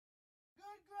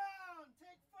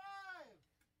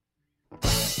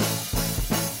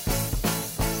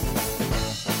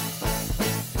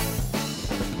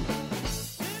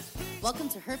Welcome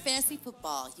to Her Fantasy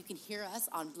Football. You can hear us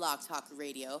on Blog Talk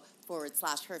Radio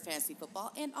 /Her Fantasy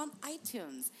Football and on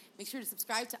iTunes. Make sure to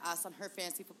subscribe to us on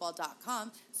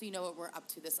herfantasyfootball.com so you know what we're up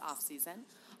to this offseason.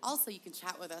 Also, you can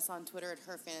chat with us on Twitter at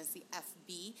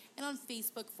HerFantasyFB and on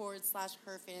Facebook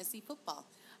 /Her Fantasy Football.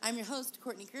 I'm your host,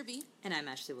 Courtney Kirby. And I'm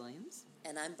Ashley Williams.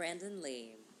 And I'm Brandon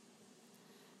Lee.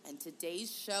 And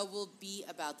today's show will be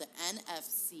about the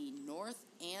NFC North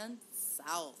and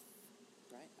South.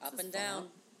 Right, up and down.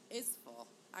 It's full.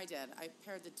 I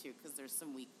paired the two because there's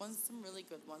some weak ones, some really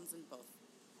good ones in both.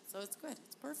 So it's good.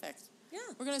 It's perfect. Yeah.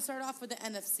 We're going to start off with the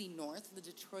NFC North, the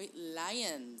Detroit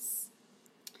Lions.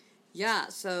 Yeah,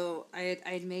 so I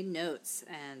had made notes,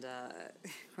 and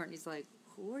Courtney's like,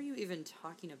 who are you even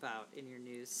talking about in your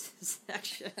news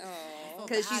section?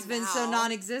 Because she's been so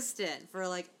non-existent for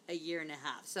like a year and a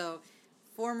half. So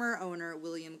former owner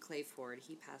William Clay Ford,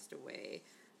 he passed away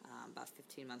about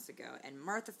 15 months ago, and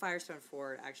Martha Firestone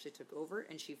Ford actually took over,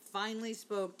 and she finally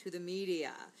spoke to the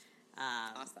media.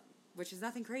 Awesome. Which is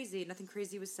nothing crazy. Nothing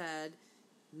crazy was said.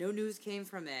 No news came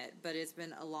from it, but it's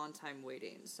been a long time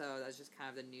waiting. So that's just kind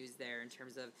of the news there in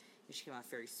terms of, she came out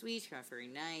very sweet, she came out very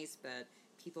nice, but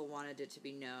people wanted it to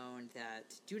be known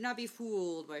that do not be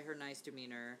fooled by her nice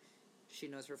demeanor. She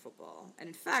knows her football. And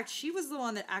in fact, she was the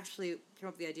one that actually came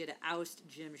up with the idea to oust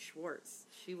Jim Schwartz.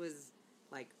 She was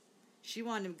like, she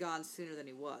wanted him gone sooner than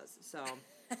he was. So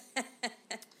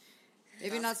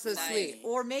maybe not so sweet.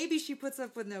 Or maybe she puts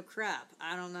up with no crap.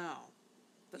 I don't know.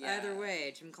 But either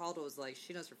way, Jim Caldwell was like,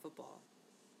 she knows her football.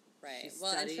 Right.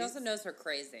 Well, and she also knows her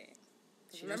crazy.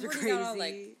 She knows remember her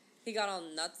crazy. He got all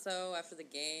nutso after the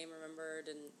game, remember?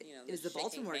 It was the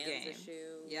Baltimore game.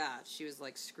 Issue. Yeah, she was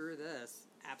like, screw this.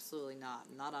 Absolutely not.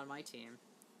 Not on my team.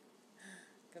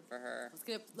 Good for her.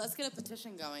 Let's get a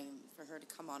petition going for her to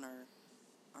come on our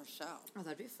show. Oh,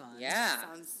 that'd be fun. Yeah.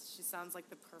 She sounds like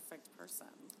the perfect person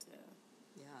to...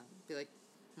 Yeah, be like,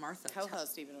 Martha.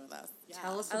 Co-host even with us. Yeah.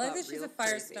 Tell us I about like that she's a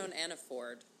Firestone and a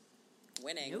Ford.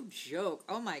 Winning. No joke.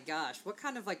 Oh my gosh. What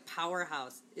kind of like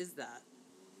powerhouse is that?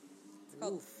 It's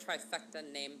called trifecta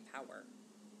name power.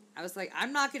 I was like,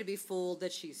 I'm not going to be fooled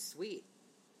that she's sweet.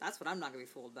 That's what I'm not going to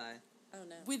be fooled by. Oh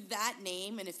no. With that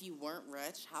name, and if you weren't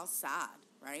rich, how sad,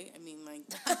 right? I mean, like,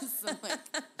 that's some,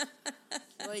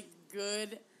 like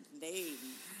good names.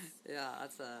 Yeah,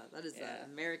 that is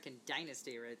an American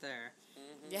dynasty right there.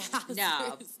 Yeah,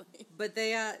 no, seriously. But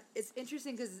it's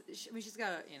interesting because, she's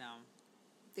got,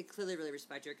 they clearly really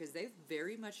respect her because they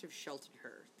very much have sheltered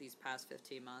her these past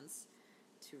 15 months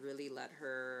to really let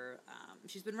her,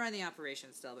 she's been running the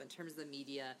operation still, but in terms of the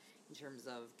media, in terms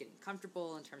of getting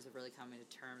comfortable, in terms of really coming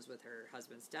to terms with her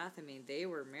husband's death, I mean, they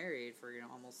were married for,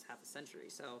 almost half a century,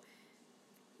 so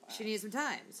she needed some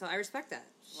time, so I respect that.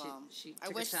 She I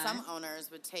wish some owners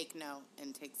would take note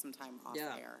and take some time off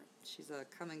air. She's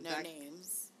coming no back. No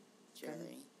names.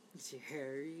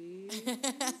 Jerry.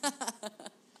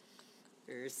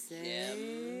 Ursay.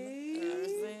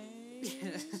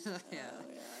 Yeah.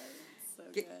 So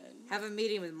good. Have a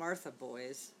meeting with Martha,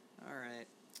 boys. All right.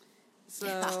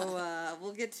 So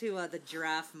we'll get to the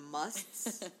giraffe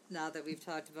musts now that we've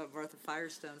talked about Martha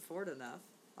Firestone Ford enough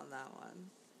on that one.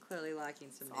 Clearly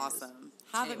lacking some news. Awesome.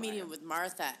 Have a meeting with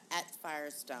Martha at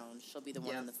Firestone. She'll be the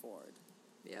one in the Ford.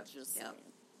 Yep. Just saying.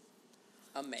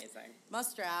 Amazing.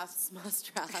 Must drafts.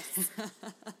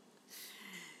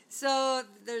 So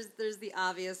there's the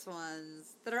obvious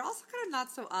ones that are also kind of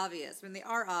not so obvious. I mean, they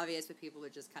are obvious, but people are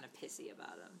just kind of pissy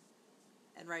about them.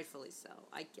 And rightfully so.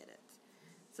 I get it.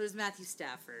 So there's Matthew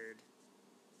Stafford.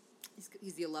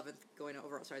 He's the 11th the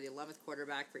 11th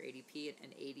quarterback for ADP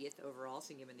and 80th overall, so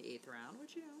you can give him in the 8th round,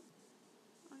 which,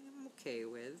 I am okay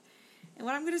with. And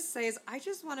what I'm going to say is I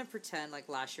just want to pretend like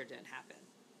last year didn't happen.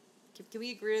 Can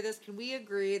we agree to this? Can we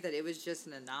agree that it was just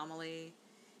an anomaly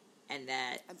and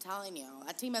that... I'm telling you,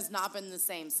 that team has not been the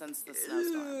same since the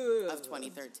snowstorm of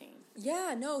 2013.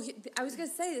 Yeah, no, I was going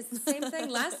to say, it's the same thing.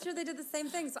 Last year they did the same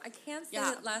thing, so I can't say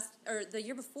that the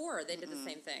year before they did the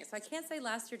same thing. So I can't say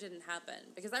last year didn't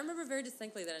happen. Because I remember very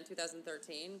distinctly that in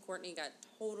 2013, Courtney got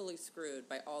totally screwed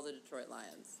by all the Detroit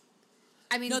Lions.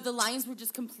 I mean, no, the Lions were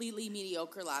just completely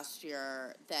mediocre last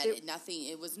year.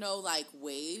 It was no,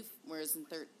 wave, whereas in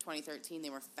 2013 they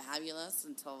were fabulous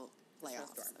until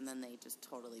playoffs, and then they just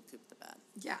totally pooped the bed.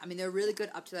 Yeah, I mean, they were really good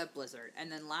up to that blizzard. And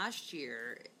then last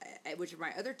year, which are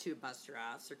my other two must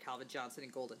drafts, are Calvin Johnson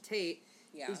and Golden Tate,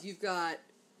 is you've got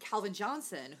Calvin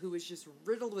Johnson, who was just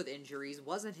riddled with injuries,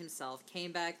 wasn't himself,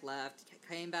 came back, left.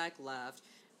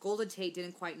 Golden Tate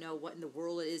didn't quite know what in the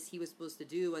world it is he was supposed to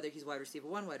do, whether he's wide receiver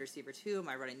 1, wide receiver 2, am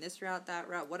I running this route, that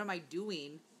route, what am I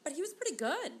doing? But he was pretty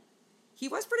good. He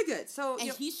was pretty good. So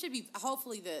and he should be.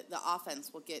 Hopefully, the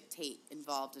offense will get Tate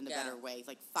involved in a better way.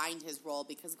 Like find his role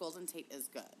because Golden Tate is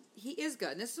good. He is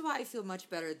good, and this is why I feel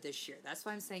much better this year. That's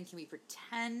why I'm saying, can we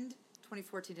pretend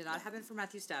 2014 did not happen for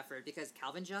Matthew Stafford because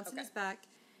Calvin Johnson is back.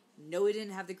 No, he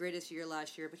didn't have the greatest year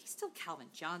last year, but he's still Calvin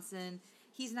Johnson.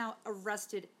 He's now a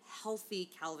rested,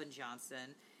 healthy Calvin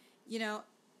Johnson.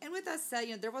 And with that said,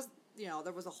 there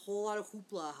was a whole lot of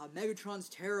hoopla how Megatron's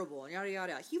terrible and yada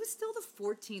yada. He was still the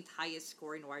 14th highest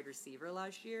scoring wide receiver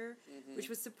last year, which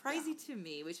was surprising to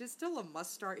me, which is still a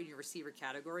must start in your receiver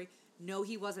category. No,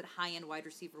 he wasn't high end wide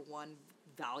receiver one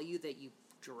value that you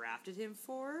drafted him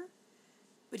for,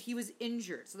 but he was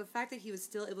injured. So the fact that he was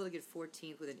still able to get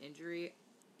 14th with an injury,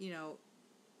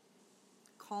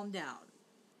 calm down.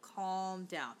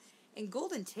 And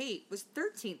Golden Tate was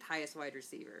 13th highest wide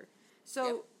receiver.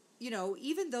 So,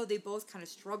 even though they both kind of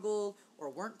struggled or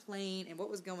weren't playing and what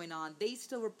was going on, they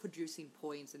still were producing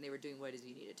points and they were doing what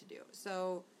he needed to do.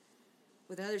 So,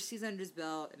 with another season under his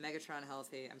belt and Megatron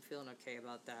healthy, I'm feeling okay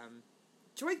about them.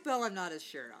 Joique Bell, I'm not as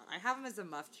sure on. I have him as a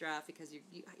muff draft because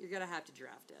you're going to have to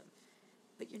draft him.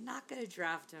 But you're not going to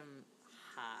draft him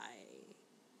high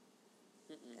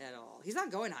at all. He's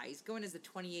not going high. He's going as the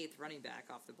 28th running back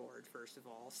off the board, first of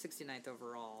all, 69th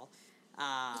overall.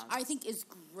 I think is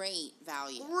great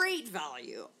value. Great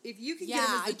value. If you can get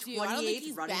him as the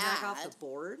 28th running back off the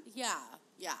board. Yeah.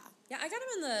 Yeah, I got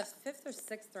him in the 5th or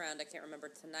 6th round, I can't remember,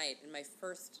 tonight, in my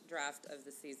first draft of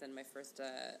the season, my first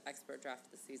expert draft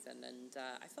of the season, and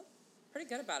I felt pretty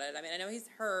good about it. I mean, I know he's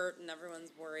hurt, and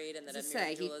everyone's worried, and that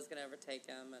Amir Abdullah is going to overtake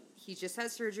him. And he just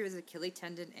had surgery with his Achilles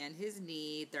tendon and his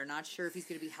knee. They're not sure if he's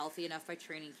going to be healthy enough by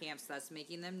training camp, so that's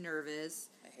making them nervous.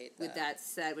 I hate that. With that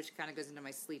said, which kind of goes into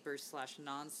my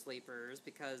sleepers/non-sleepers,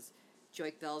 because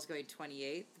Joique Bell's going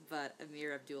 28th, but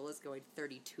Amir Abdullah is going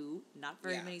 32. Not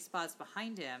very many spots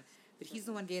behind him, but he's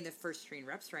the one getting the first string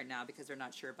reps right now because they're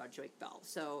not sure about Joique Bell.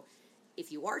 So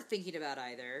if you are thinking about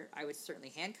either, I would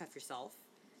certainly handcuff yourself.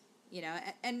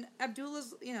 And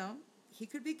Abdullah's, he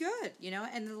could be good,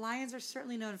 and the Lions are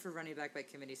certainly known for running back by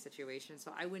committee situations,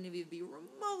 so I wouldn't even be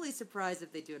remotely surprised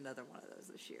if they do another one of those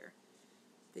this year.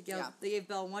 They gave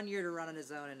Bell 1 year to run on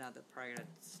his own, and now they're probably going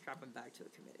to strap him back to a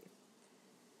committee.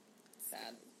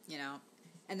 Sad.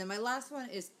 And then my last one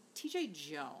is T.J.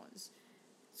 Jones.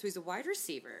 So he's a wide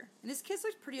receiver, and his kids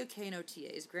look pretty okay in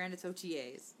OTAs. Granted, it's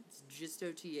OTAs. It's just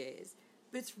OTAs.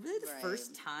 But it's really the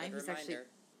first time he's actually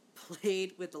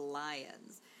played with the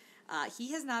Lions.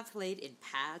 He has not played in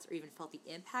pads or even felt the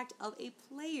impact of a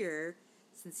player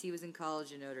since he was in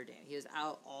college in Notre Dame. He was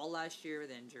out all last year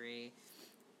with injury.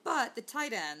 But the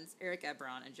tight ends, Eric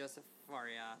Ebron and Joseph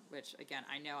Faria, which, again,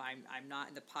 I know I'm not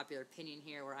in the popular opinion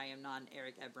here where I am not an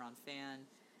Eric Ebron fan.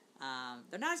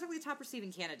 They're not exactly the top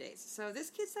receiving candidates. So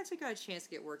this kid's actually got a chance to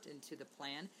get worked into the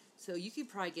plan. So you could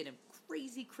probably get him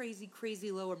crazy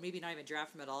low, or maybe not even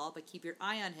draft him at all, but keep your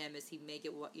eye on him as he may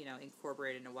get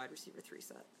incorporated in a wide receiver 3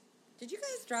 set. Did you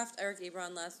guys draft Eric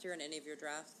Ebron last year in any of your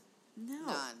drafts? No.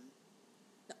 None.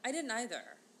 No, I didn't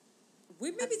either. We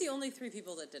may be the only 3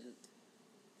 people that didn't.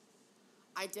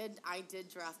 I did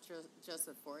draft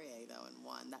Joseph Fourier, though, in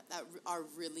one. That our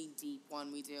really deep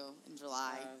one we do in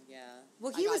July. Oh, yeah.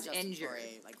 Well, he was Joseph injured.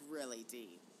 Fourier, really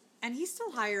deep. And he's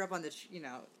still higher up on the,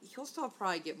 he'll still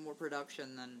probably get more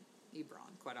production than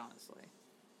Ebron, quite honestly.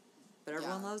 But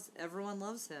everyone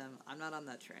loves him. I'm not on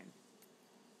that train.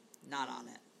 Not on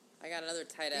it. I got another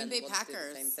tight end. Green Bay we'll Packers.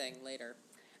 do the same thing later.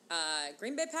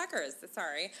 Green Bay Packers.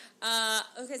 Sorry.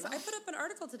 Okay, so I put up an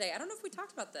article today. I don't know if we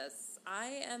talked about this.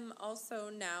 I am also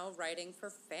now writing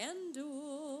for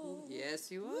FanDuel.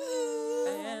 Yes, you are.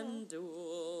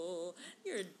 FanDuel,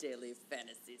 your daily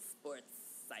fantasy sports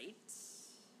site.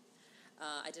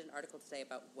 I did an article today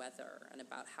about weather and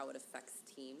about how it affects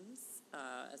teams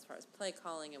as far as play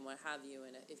calling and what have you,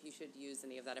 and if you should use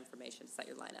any of that information to set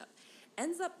your lineup.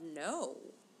 Ends up no.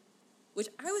 Which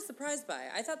I was surprised by.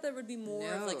 I thought there would be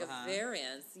more of like a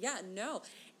variance. Yeah, no.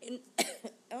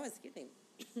 Oh, excuse me.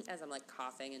 As I'm like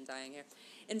coughing and dying here.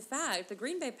 In fact, the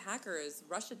Green Bay Packers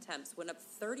rush attempts went up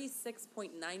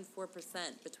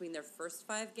 36.94% between their first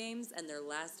 5 games and their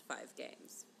last 5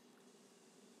 games.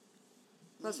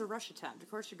 Well, it's a rush attempt.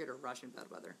 Of course you're good at rush in bad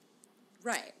weather.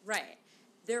 Right.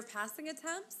 Their passing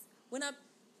attempts went up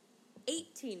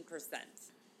 18%.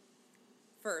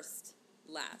 First,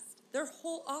 last. Their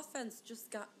whole offense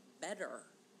just got better.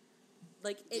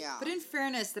 But in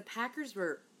fairness, the Packers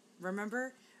were,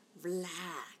 remember,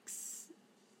 relax.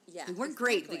 Yeah, they weren't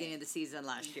great at the beginning of the season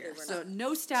last year. So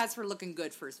no stats were looking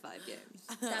good first 5 games.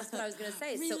 That's what I was going to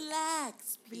say.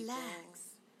 Relax,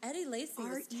 Eddie Lacy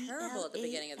was terrible at the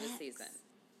beginning of the season.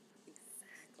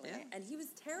 exactly. Yeah. And he was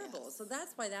terrible. Yes. So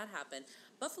that's why that happened.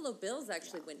 Buffalo Bills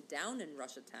actually went down in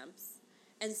rush attempts,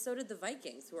 and so did the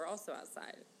Vikings, who are also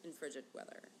outside in frigid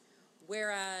weather.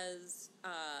 Whereas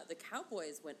the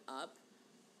Cowboys went up,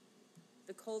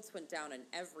 the Colts went down in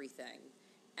everything,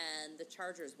 and the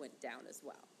Chargers went down as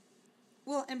well.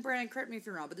 Well, and Brandon, correct me if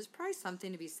you're wrong, but there's probably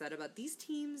something to be said about these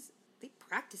teams. They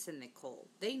practice in the cold.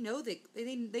 They know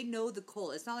they know the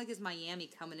cold. It's not like it's Miami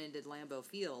coming into Lambeau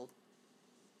Field.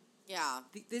 Yeah,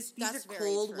 these are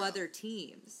cold weather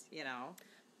teams, you know.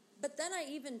 But then I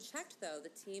even checked though the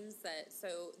teams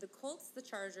so the Colts, the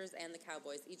Chargers, and the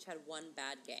Cowboys each had one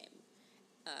bad game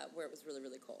where it was really,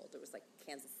 really cold. There was like a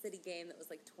Kansas City game that was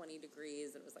like 20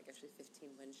 degrees, and it was like actually 15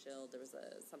 wind chill. There was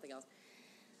something else.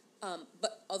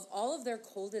 But of all of their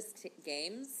coldest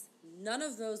games, none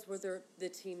of those were the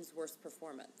team's worst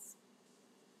performance.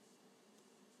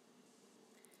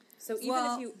 So even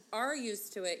if you are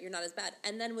used to it, you're not as bad.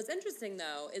 And then what's interesting,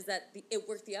 though, is that it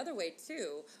worked the other way,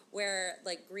 too, where,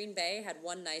 like, Green Bay had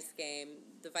one nice game,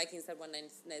 the Vikings had one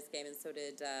nice game, and so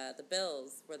did the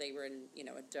Bills, where they were in,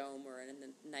 a dome or in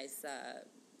a nice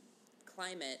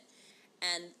climate.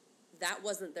 And that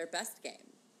wasn't their best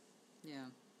game. Yeah.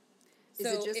 Is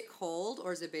it just cold,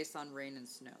 or is it based on rain and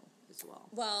snow as well?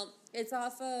 Well, it's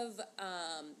off of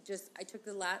I took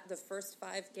the first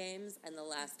 5 games and the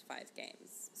last 5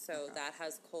 games. So that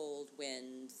has cold,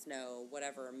 wind, snow,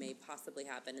 whatever may possibly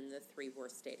happen in the 3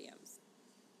 worst stadiums.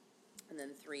 And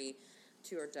then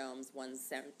 2 are domes, one's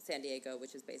San Diego,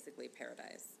 which is basically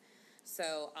paradise.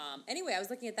 So anyway, I was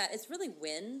looking at that. It's really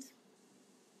wind.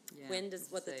 Yeah, wind is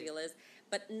what the deal is.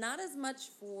 But not as much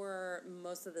for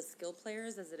most of the skill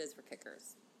players as it is for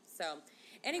kickers. So,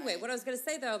 anyway, what I was going to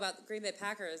say, though, about the Green Bay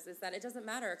Packers is that it doesn't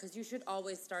matter because you should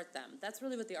always start them. That's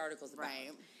really what the article's about.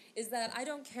 Right. Is that I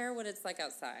don't care what it's like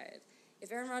outside.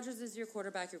 If Aaron Rodgers is your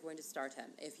quarterback, you're going to start him.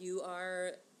 If you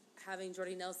are having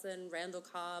Jordy Nelson, Randall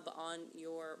Cobb on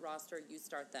your roster, you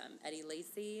start them. Eddie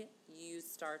Lacy, you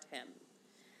start him.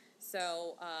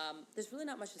 So, there's really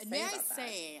not much to say about that. May I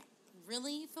say,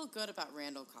 really feel good about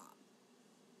Randall Cobb.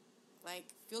 Like,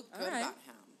 feel good about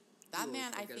him. That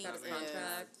man, I think, is...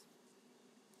 contract.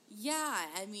 Yeah,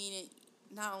 I mean,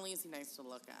 not only is he nice to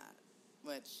look at,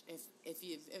 which, if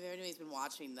anybody's been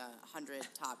watching the 100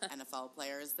 top NFL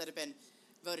players that have been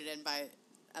voted in by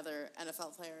other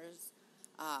NFL players,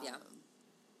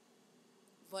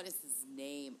 what is his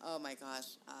name? Oh, my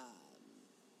gosh.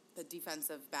 The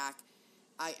defensive back,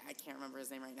 I can't remember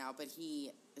his name right now, but he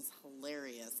is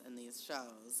hilarious in these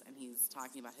shows, and he's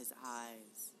talking about his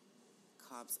eyes.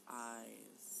 Cobb's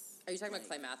eyes. Are you talking about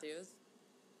Clay Matthews?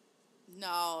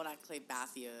 No, not Clay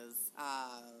Matthews.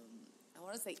 I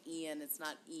want to say Ian. It's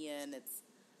not Ian. It's.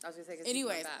 I was going to say.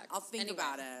 Anyways, I'll think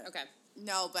about it. Okay.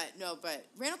 No, but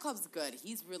Randall Cobb's good.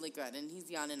 He's really good, and he's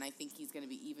young, and I think he's going to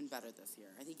be even better this year.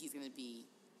 I think he's going to be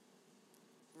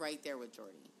right there with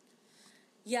Jordy.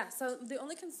 Yeah. So the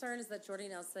only concern is that Jordy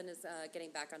Nelson is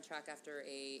getting back on track after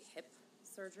a hip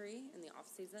surgery in the off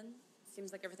season.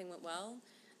 Seems like everything went well.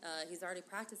 He's already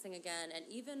practicing again, and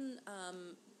even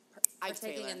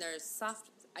partaking in their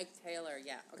Ike Taylor,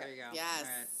 yeah. Okay. There you go. Yes,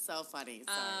 right. So funny.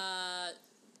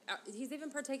 He's even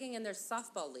partaking in their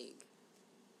softball league.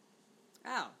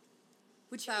 Oh.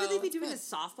 Would you really be doing a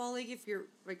softball league if you're,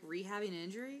 like, rehabbing an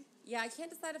injury? Yeah, I can't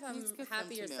decide if I'm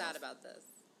happy or sad about this.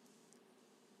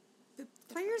 The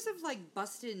players have, like,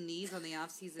 busted knees on the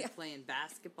off-season playing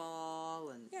basketball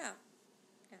and... Yeah.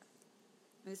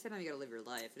 At the same time, you got to live your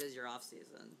life. It is your off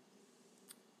season.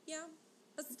 Yeah,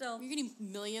 but still, you're getting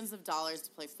millions of dollars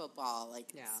to play football.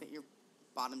 Like, sit your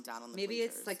bottom down on the. Maybe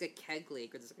bleachers. It's like a keg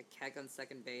league, where there's like a keg on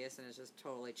second base, and it's just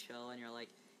totally chill, and you're like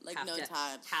have no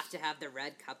touch. Have to have the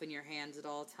red cup in your hands at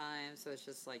all times, so it's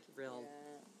just like real.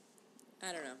 Yeah.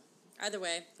 I don't know. Either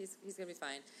way, he's gonna be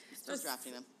fine. Still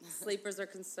drafting him. Sleepers are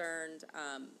concerned.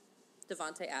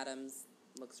 Devontae Adams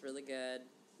looks really good.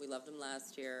 We loved him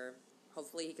last year.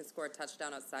 Hopefully he can score a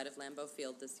touchdown outside of Lambeau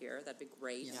Field this year. That'd be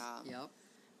great. Yeah. Yep.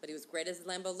 But he was great as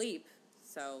Lambeau Leap,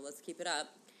 so let's keep it up.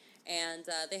 And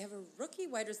they have a rookie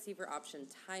wide receiver option,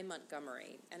 Ty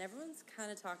Montgomery. And everyone's kind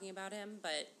of talking about him,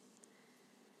 but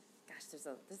gosh, there's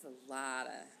a lot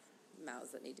of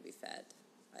mouths that need to be fed.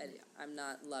 I'm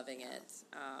not loving it.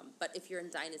 But if you're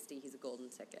in Dynasty, he's a golden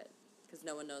ticket because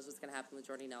no one knows what's going to happen with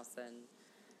Jordy Nelson.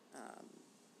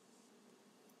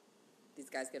 These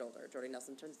guys get older. Jordy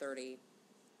Nelson turned 30.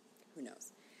 Who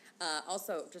knows?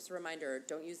 Also, just a reminder,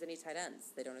 don't use any tight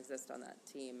ends. They don't exist on that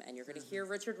team. And you're going to hear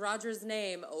Richard Rodgers'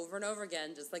 name over and over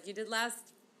again, just like you did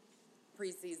last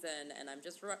preseason. And I'm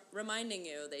just reminding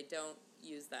you, they don't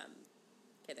use them.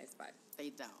 Okay, thanks, bye. They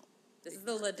don't. This is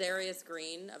the Ladarius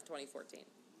Green of 2014.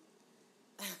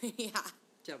 Yeah.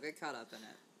 Don't get caught up in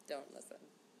it. Don't listen.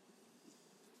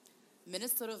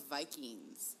 Minnesota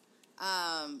Vikings.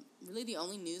 Really, the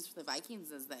only news for the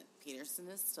Vikings is that Peterson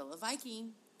is still a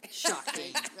Viking.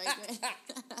 Shocking. right.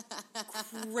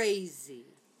 Crazy.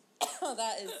 Oh,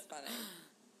 that is funny.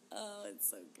 Oh, it's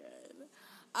so good.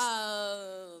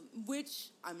 Which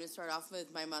I'm going to start off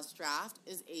with my must draft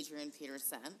is Adrian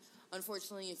Peterson.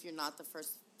 Unfortunately, if you're not the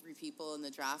first 3 people in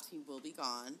the draft, he will be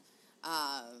gone.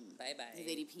 Bye-bye. His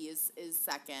ADP is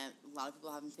second. A lot of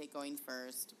people have him going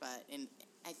first, but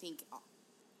I think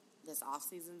this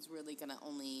offseason is really going to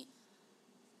only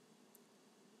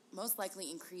most likely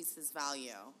increase his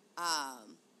value.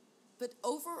 But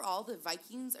overall, the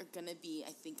Vikings are going to be,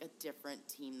 I think, a different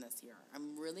team this year.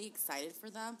 I'm really excited for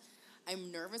them.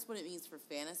 I'm nervous what it means for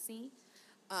fantasy.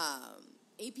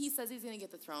 AP says he's going to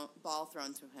get the ball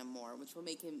thrown to him more, which will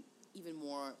make him even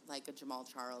more like a Jamal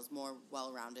Charles, more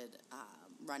well-rounded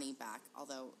running back,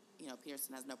 although,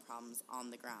 Peterson has no problems on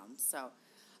the ground. So,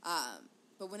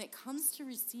 but when it comes to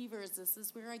receivers, this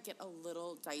is where I get a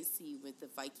little dicey with the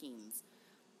Vikings.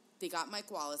 They got Mike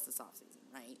Wallace this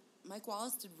offseason, right? Mike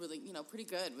Wallace did really, pretty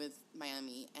good with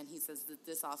Miami, and he says that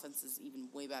this offense is even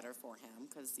way better for him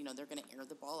because, they're going to air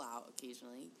the ball out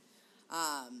occasionally,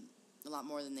 a lot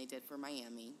more than they did for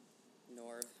Miami.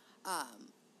 Norv,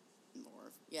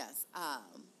 yes.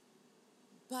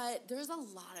 But there's a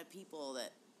lot of people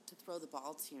to throw the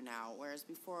ball to now, whereas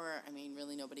before,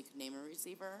 really nobody could name a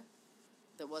receiver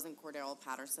that wasn't Cordell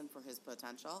Patterson for his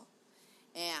potential.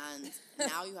 And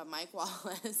now you have Mike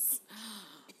Wallace,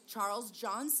 Charles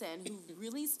Johnson, who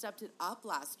really stepped it up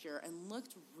last year and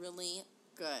looked really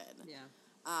good. Yeah.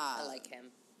 I like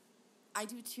him. I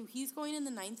do too. He's going in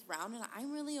the 9th round, and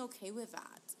I'm really okay with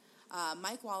that.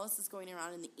 Mike Wallace is going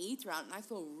around in the 8th round, and I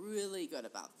feel really good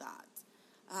about that.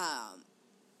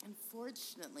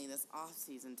 Unfortunately, this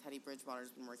offseason, Teddy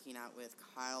Bridgewater's been working out with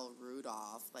Kyle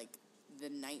Rudolph, like the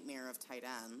nightmare of tight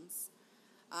ends.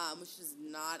 Which does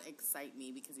not excite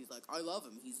me because he's like, I love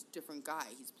him. He's a different guy.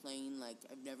 He's playing like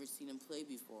I've never seen him play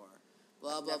before.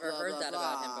 Blah, I've blah, never blah, heard blah, that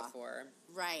blah. about him before.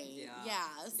 Right. Yeah.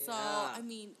 So,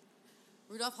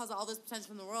 Rudolph has all this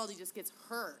potential in the world. He just gets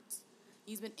hurt.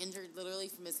 He's been injured literally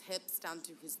from his hips down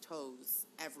to his toes.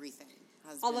 Everything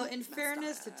has Although, been in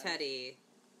fairness up. to Teddy,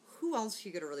 who else are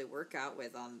you going to really work out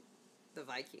with on the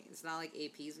Vikings? It's not like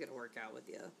AP's going to work out with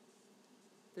you.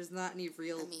 There's not any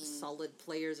real solid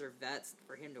players or vets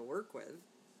for him to work with.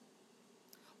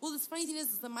 Well, this funny thing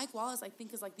is that Mike Wallace, I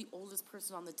think, is like the oldest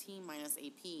person on the team minus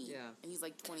AP. Yeah. And he's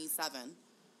like 27.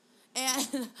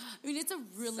 And, it's a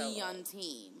really young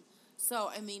team.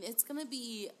 So, it's going to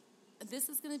be, this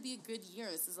is going to be a good year.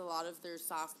 This is a lot of their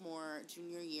sophomore,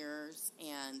 junior years.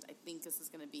 And I think this is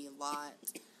going to be a lot,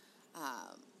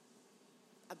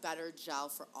 a better gel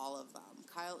for all of them.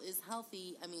 Kyle is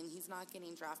healthy. He's not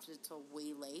getting drafted until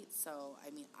way late. So,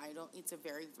 it's a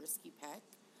very risky pick.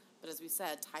 But as we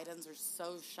said, tight ends are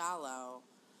so shallow.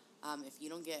 If you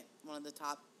don't get one of the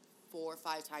top 4 or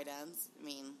 5 tight ends,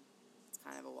 it's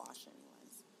kind of a wash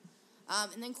anyways.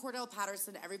 And then Cordell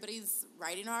Patterson, everybody's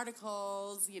writing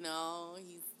articles, he's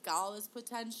got all this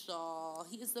potential.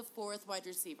 He is the 4th wide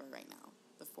receiver right now,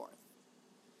 the 4th.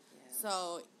 Yeah.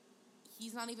 So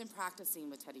he's not even practicing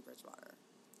with Teddy Bridgewater.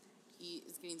 He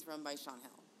is getting thrown by Sean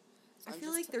Hill. So I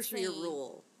feel like there should be a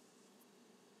rule.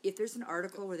 If there's an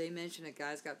article where they mention a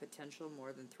guy's got potential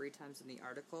more than 3 times in the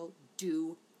article,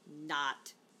 do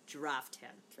not draft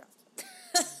him.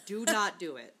 Do not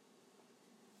do it.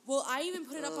 Well, I even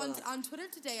put it up on Twitter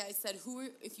today. I said,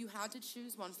 if you had to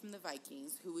choose one from the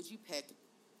Vikings, who would you pick,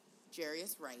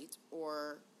 Jarius Wright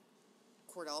or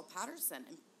Cordell Patterson?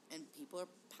 And people are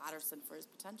Patterson for his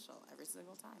potential every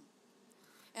single time.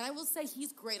 And I will say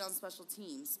he's great on special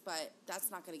teams, but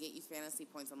that's not going to get you fantasy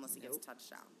points unless he gets a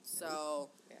touchdown. So,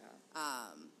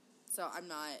 so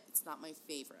it's not my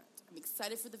favorite. I'm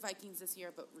excited for the Vikings this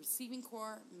year, but receiving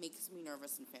core makes me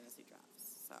nervous in fantasy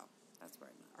drafts. So that's where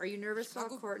I'm at. Are you nervous about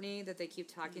Courtney that they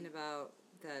keep talking about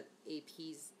that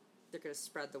they're going to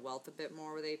spread the wealth a bit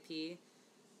more with AP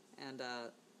and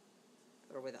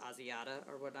or with Asiata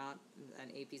or whatnot, and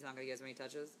AP's not going to get as many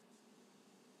touches?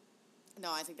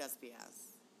 No, I think that's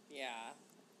BS. Yeah.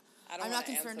 I'm not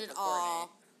concerned at all.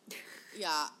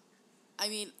 Yeah.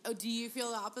 Do you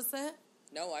feel the opposite?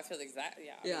 No, I feel exactly,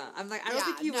 I'm like, I don't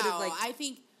think he would have, like...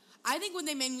 I think when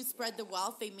they mean spread the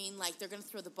wealth, they mean, like, they're going to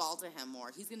throw the ball to him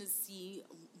more. He's going to see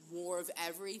more of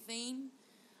everything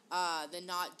than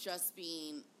not just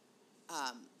being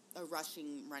a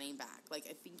rushing running back. Like,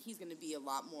 I think he's going to be a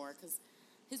lot more, because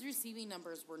his receiving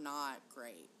numbers were not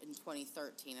great in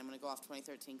 2013. I'm going to go off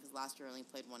 2013 because last year he only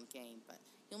played 1 game, but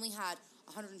he only had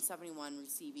 171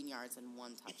 receiving yards and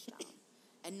 1 touchdown.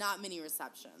 and not many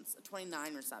receptions,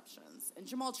 29 receptions. And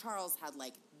Jamal Charles had,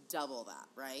 like, double that,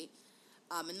 right?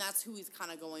 And that's who he's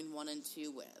kind of going 1 and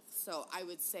 2 with. So I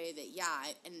would say that,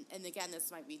 yeah, and again, this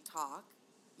might be talk,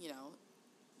 you know.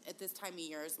 At this time of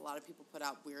year, a lot of people put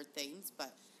out weird things,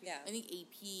 but yeah. I think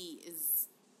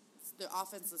the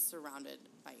offense is surrounded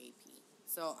by AP.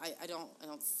 So I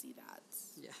don't see that.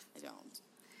 Yeah. I don't.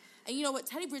 And you know what?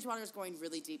 Teddy Bridgewater is going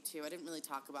really deep, too. I didn't really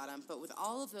talk about him. But with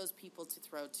all of those people to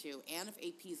throw to, and if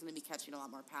AP is going to be catching a lot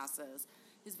more passes,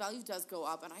 his value does go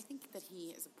up. And I think that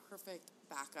he is a perfect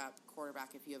backup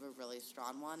quarterback if you have a really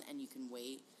strong one and you can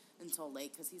wait until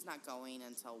late, because he's not going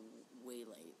until way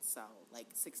late. So,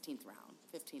 like 16th round,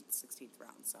 15th, 16th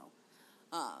round. So,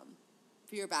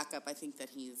 for your backup, I think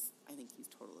he's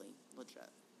totally legit.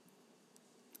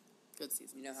 Good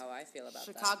season. You know how I feel about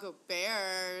Chicago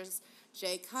Bears,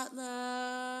 Jay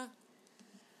Cutler.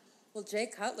 Well, Jay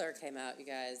Cutler came out, you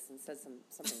guys, and said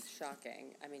something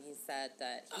shocking. I mean, he said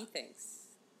that he thinks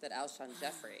that Alshon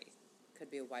Jeffrey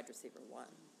could be a wide receiver 1.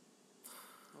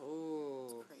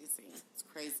 Oh. It's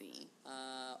crazy.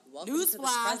 Welcome to the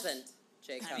present,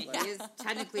 Jay Cutler. He is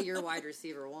technically your wide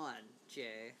receiver 1,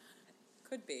 Jay.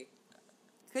 Could be.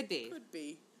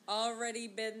 Already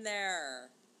been there.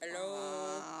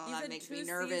 Hello. He's that had makes 2 me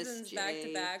nervous, seasons Jay. back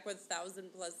to back with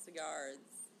 1,000+ yards.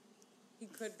 He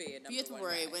could be a number 1 You have to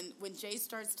worry guy. when Jay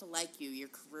starts to like you, your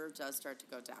career does start to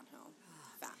go downhill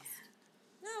fast.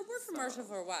 No, worked for Marshall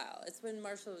for a while. It's when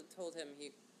Marshall told him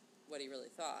what he really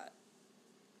thought.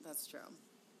 That's true.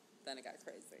 Then it got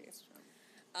crazy. That's true.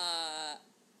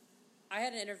 I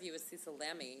had an interview with Cecil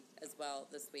Lammey as well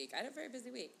this week. I had a very busy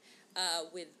week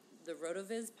with the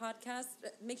RotoViz podcast.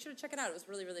 Make sure to check it out. It was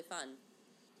really, really fun.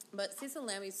 But Cecil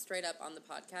Lammey straight up on the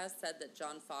podcast said that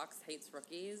John Fox hates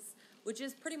rookies, which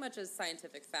is pretty much a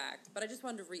scientific fact. But I just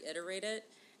wanted to reiterate it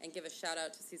and give a shout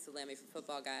out to Cecil Lammey from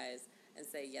Football Guys and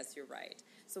say, yes, you're right.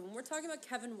 So when we're talking about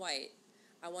Kevin White,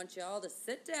 I want you all to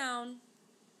sit down,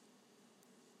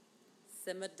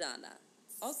 simmer down.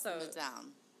 Also, Simmer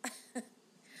down.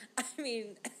 I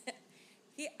mean,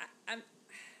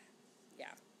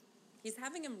 he's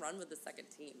having him run with the second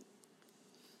team.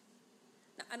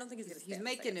 Now, I don't think he's going to stay. He's on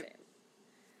making the it second team.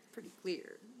 pretty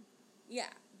clear. Yeah,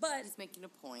 but He's making a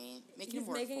point. he's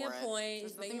making a point.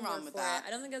 He's making wrong work with for that. it.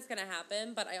 I don't think that's going to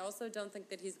happen, but I also don't think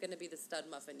that he's going to be the stud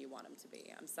muffin you want him to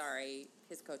be. I'm sorry,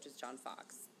 his coach is John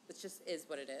Fox. It just is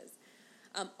what it is.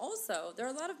 Also, there are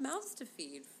a lot of mouths to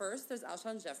feed. First, there's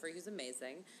Alshon Jeffrey, who's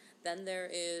amazing. Then there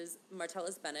is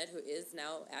Martellus Bennett, who is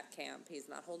now at camp. He's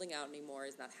not holding out anymore.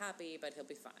 He's not happy, but he'll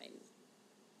be fine.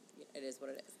 It is what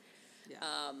it is.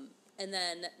 Yeah. And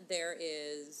then there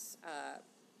is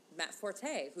Matt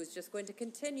Forte, who's just going to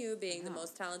continue being the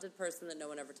most talented person that no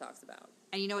one ever talks about.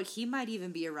 And you know what? He might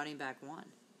even be a running back 1.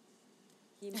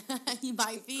 He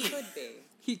might be. Could be.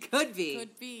 He could be.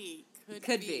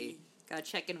 Could be. Gotta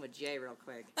check in with Jay real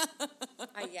quick.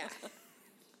 Yeah.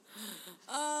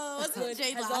 Oh, wasn't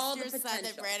Jay Has all last the year said that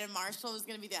potential. Brandon Marshall was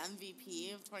going to be the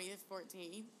MVP of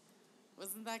 2014?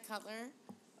 Wasn't that Cutler?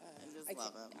 I just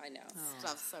love him. I know.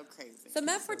 Stuff's so crazy. So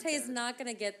Matt Forte is not going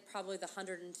to get probably the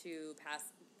 102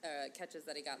 catches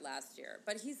that he got last year,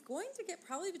 but he's going to get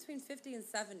probably between 50 and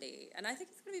 70, and I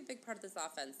think it's going to be a big part of this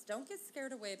offense. Don't get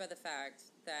scared away by the fact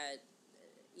that,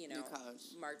 New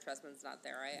coach. Mark Trestman's not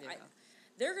there. Yeah.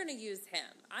 They're going to use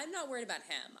him. I'm not worried about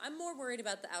him. I'm more worried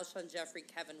about the Alshon Jeffrey,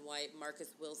 Kevin White,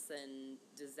 Marcus Wilson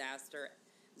disaster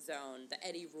zone, the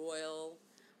Eddie Royal,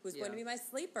 who's going to be my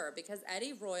sleeper, because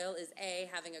Eddie Royal is A,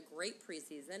 having a great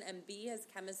preseason, and B, has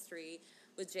chemistry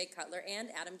with Jay Cutler and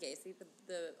Adam Gase,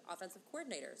 the offensive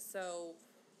coordinator. So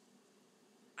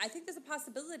I think there's a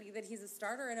possibility that he's a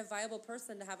starter and a viable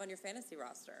person to have on your fantasy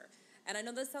roster. And I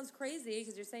know this sounds crazy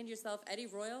because you're saying to yourself, Eddie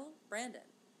Royal, Brandon.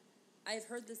 I've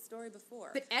heard this story before.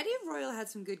 But Eddie Royal had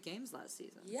some good games last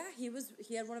season. Yeah,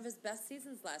 he had one of his best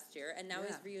seasons last year, and now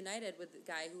he's reunited with the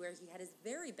guy where he had his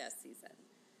very best season.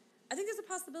 I think there's a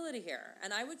possibility here,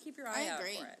 and I would keep your eye out for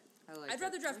it. I'd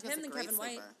rather draft him than Kevin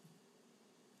White.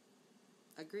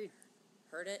 Agreed.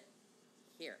 Heard it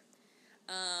here.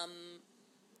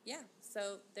 Yeah,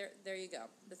 so there you go.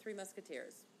 The Three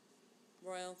Musketeers.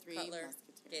 Royal, Cutler,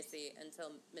 Gase,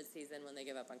 until midseason when they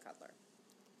give up on Cutler.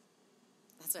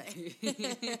 That's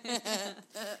right.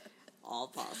 All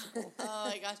possible. Oh,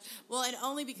 my gosh. Well, and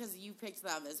only because you picked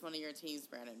them as one of your teams,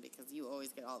 Brandon, because you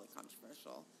always get all the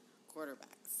controversial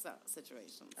quarterbacks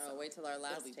situations. Oh, wait till our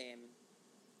last team.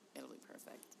 It'll be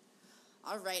perfect.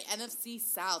 All right, NFC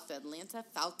South, Atlanta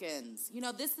Falcons.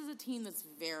 This is a team that's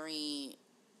there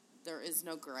is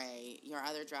no gray. You're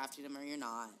either drafting him or you're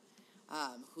not.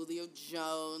 Julio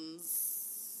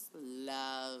Jones,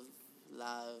 love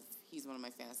he's one of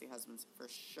my fantasy husbands for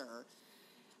sure.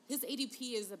 His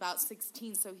ADP is about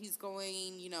 16, so he's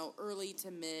going, early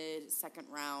to mid, second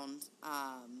round.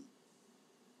 I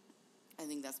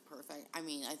think that's perfect. I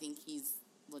mean, I think he's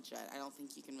legit. I don't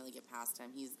think you can really get past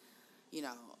him. He's,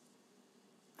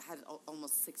 had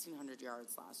almost 1,600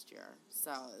 yards last year.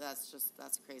 So that's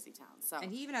a crazy town. So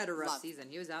and he even had a rough season.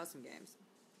 He was out some games.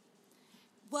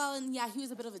 Well, and yeah, he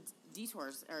was a bit of a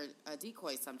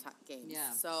decoy some games.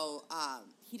 Yeah. So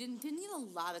he didn't need a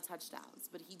lot of touchdowns,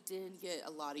 but he did get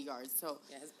a lot of yards. So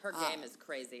yeah, his per game is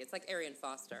crazy. It's like Arian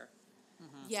Foster.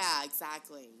 Mm-hmm. Yeah,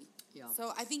 exactly. Yeah.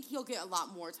 So I think he'll get a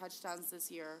lot more touchdowns this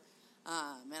year,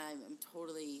 and I'm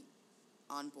totally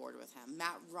on board with him.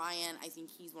 Matt Ryan, I think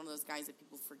he's one of those guys that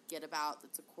people forget about.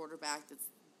 That's a quarterback that's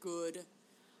good.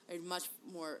 I'd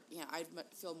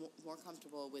feel more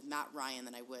comfortable with Matt Ryan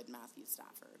than I would Matthew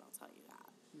Stafford. I'll tell you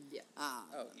that.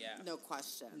 Yeah. No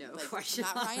question. No question.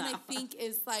 Matt Ryan, I think,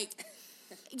 is like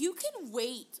you can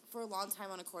wait for a long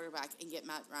time on a quarterback and get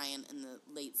Matt Ryan in the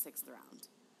late 6th round,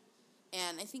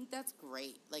 and I think that's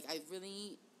great. Like I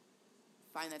really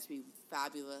find that to be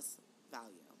fabulous value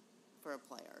for a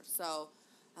player. So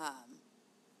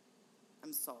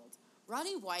I'm sold.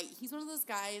 Roddy White, he's one of those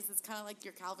guys that's kind of like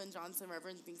your Calvin Johnson, where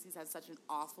everyone thinks he's had such an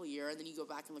awful year, and then you go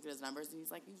back and look at his numbers, and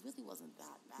he's like, he really wasn't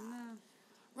that bad. No.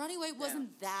 Roddy White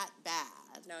wasn't that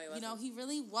bad. No, he wasn't. He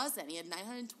really wasn't. He had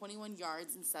 921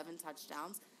 yards and 7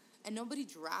 touchdowns, and nobody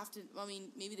drafted. I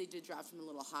mean, maybe they did draft him a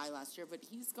little high last year, but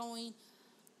he's going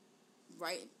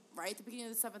right at the beginning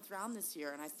of the 7th round this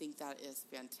year, and I think that is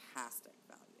fantastic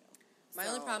value. My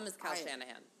only problem is Kyle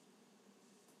Shanahan.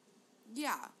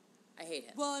 Yeah. I hate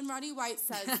him. Well, and Roddy White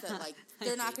says that,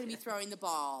 they're not going to be throwing the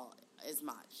ball as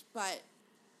much, but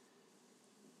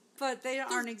they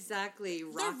aren't exactly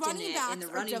rocking it in the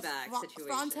running back situation.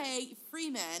 Fronte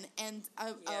Freeman and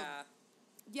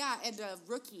and a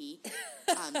rookie,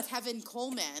 Tevin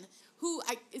Coleman, who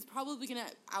is probably going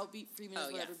to outbeat Freeman,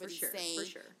 is what everybody's saying. For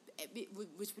sure.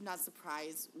 Which would not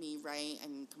surprise me, right? I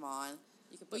mean, come on.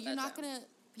 But you're not going to...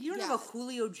 You don't have a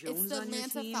Julio Jones on your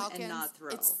team and not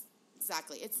throw.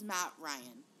 Exactly. It's Matt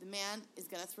Ryan. The man is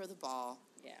going to throw the ball.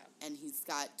 Yeah. And he's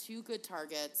got 2 good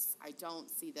targets. I don't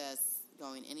see this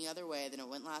going any other way than it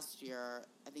went last year.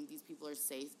 I think these people are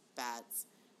safe bets,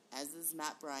 as is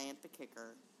Matt Bryant, the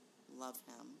kicker. Love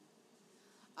him.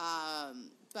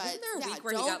 But isn't there a week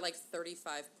where he got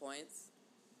 35 points?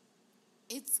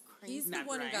 It's crazy. He's Matt the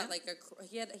one Bryant? who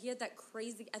got he had that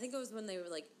crazy. I think it was when they were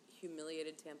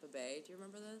humiliated Tampa Bay. Do you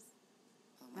remember this?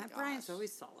 Oh my Matt gosh. Bryant's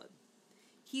always solid.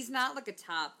 He's not a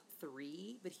top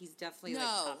 3, but he's definitely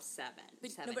top 7.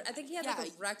 But I think he had a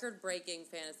record-breaking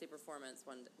fantasy performance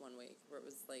one week where it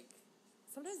was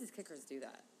sometimes these kickers do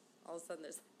that. All of a sudden,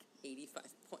 there's 85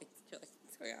 points. You're like,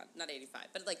 what's going on? Not 85,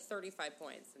 but 35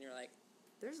 points, and you're like,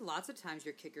 there's lots of times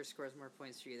your kicker scores more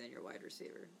points for you than your wide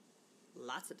receiver.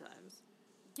 Lots of times.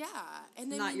 Yeah, and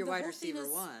then not your wide receiver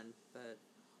one, but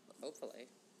hopefully.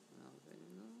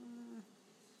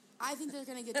 I think they're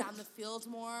going to get down the field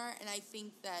more, and I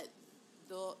think that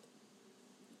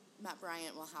Matt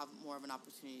Bryant will have more of an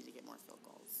opportunity to get more field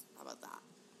goals. How about that?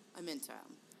 I'm into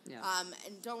him. Yeah.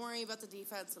 And don't worry about the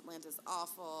defense. Atlanta's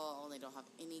awful. They don't have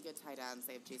any good tight ends.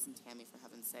 They have Jason Tammey, for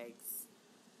heaven's sakes.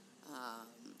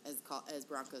 As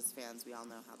Broncos fans, we all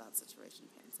know how that situation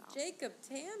pans out. Jacob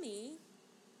Tammey.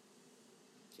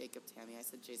 I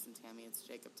said Jason Tammey. It's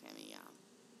Jacob Tammey.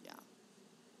 Yeah.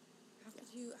 How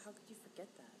could you forget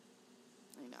that?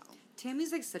 I know.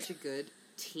 Tammy's such a good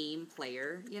team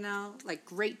player,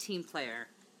 great team player,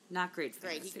 not great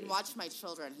fantasy. Great. He can watch my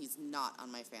children. He's not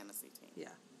on my fantasy team. Yeah,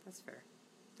 that's fair.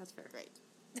 Great.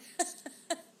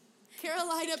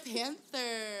 Carolina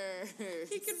Panthers.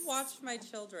 He can watch my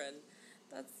children.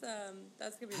 That's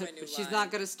gonna be my new line. She's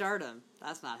not gonna start him.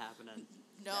 That's not happening.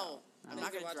 No. I'm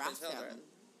not gonna draft him.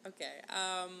 Okay.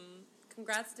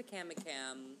 Congrats to Cam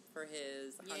McCam for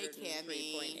his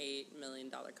 $103.8 million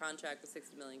contract with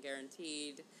 $60 million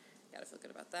guaranteed. Gotta feel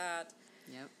good about that.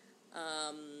 Yep.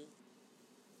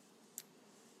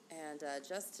 And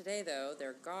just today, though,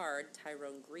 their guard,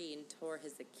 Tyrone Green, tore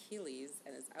his Achilles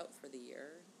and is out for the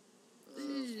year.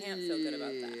 Can't feel good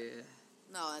about that.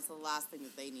 No, that's the last thing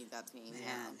that they need, that team.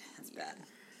 Man, that's bad.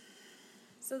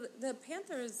 So the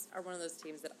Panthers are one of those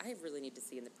teams that I really need to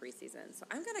see in the preseason. So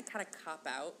I'm going to kind of cop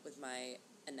out with my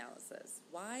analysis.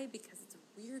 Why? Because it's a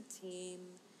weird team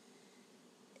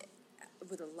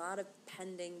with a lot of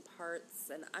pending parts,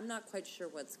 and I'm not quite sure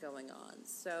what's going on.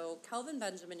 So Kelvin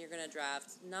Benjamin you're going to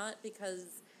draft, not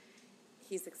because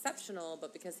he's exceptional,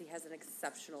 but because he has an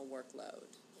exceptional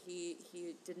workload. He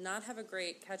did not have a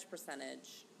great catch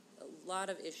percentage, a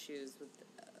lot of issues with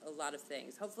a lot of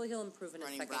things. Hopefully he'll improve in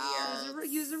his second year.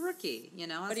 He was a rookie,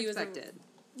 as expected.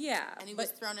 And he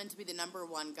was thrown in to be the number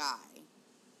one guy.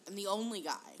 And the only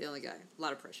guy. The only guy. A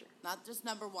lot of pressure. Not just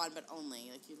number one, but only.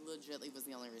 Like, he legitimately was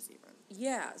the only receiver.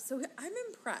 Yeah, so I'm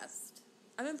impressed.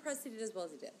 I'm impressed he did as well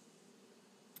as he did.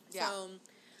 Yeah. So,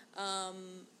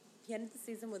 he ended the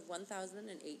season with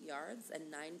 1,008 yards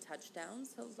and 9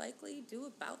 touchdowns. He'll likely do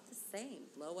about the same.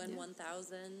 Low end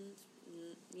 1,000,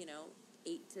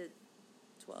 8 to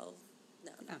 12.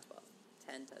 No, not 12.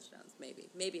 10 touchdowns, maybe.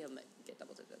 Maybe he'll get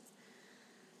double digits.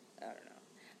 I don't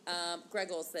know.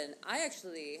 Greg Olsen, I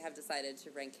actually have decided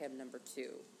to rank him number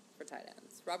 2 for tight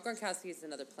ends. Rob Gronkowski is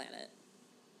another planet.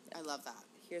 I love that.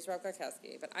 Here's Rob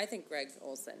Gronkowski, but I think Greg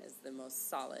Olsen is the most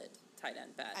solid tight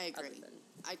end bet. I agree.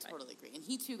 I totally agree. And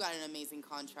he, too, got an amazing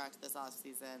contract this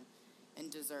offseason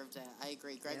and deserved it. I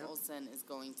agree. Greg Olsen is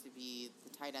going to be the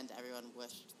tight end everyone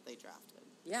wished they drafted.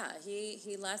 Yeah,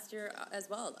 he last year as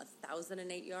well,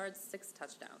 1,008 yards, 6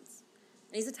 touchdowns.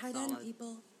 And he's a tight end,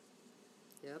 people.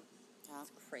 Yep.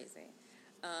 That's crazy.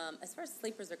 As far as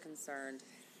sleepers are concerned,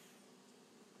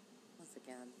 once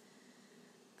again,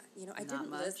 I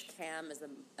didn't list Cam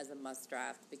as a must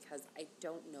draft because I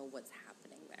don't know what's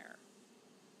happening there.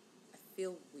 I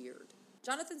feel weird.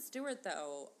 Jonathan Stewart,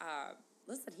 though,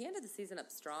 listen, he ended the season up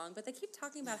strong, but they keep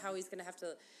talking about how he's going to have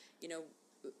to,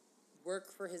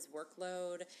 work for his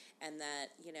workload and that,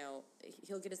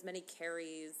 he'll get as many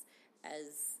carries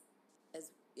as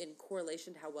in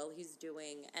correlation to how well he's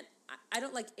doing. And I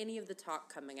don't like any of the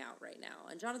talk coming out right now.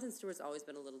 And Jonathan Stewart's always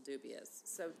been a little dubious.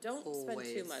 So don't spend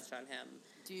too much on him.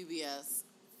 Dubious.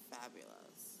 Fabulous.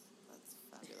 That's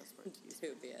a fabulous word to use.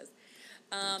 Dubious.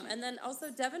 And then also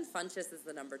Devin Funchess is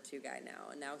the number 2 guy now.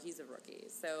 And now he's a rookie.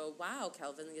 So, wow,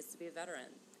 Kelvin gets to be a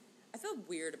veteran. I feel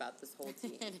weird about this whole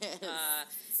team. It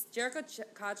is. Jericho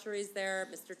Cotchery's there,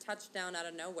 Mr. Touchdown out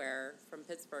of nowhere from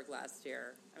Pittsburgh last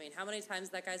year. I mean, how many times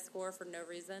that guy score for no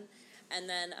reason? And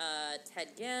then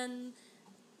Ted Ginn,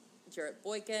 Jarrett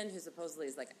Boykin, who supposedly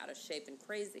is, out of shape and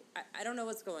crazy. I don't know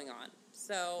what's going on.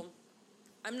 So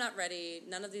I'm not ready.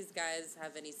 None of these guys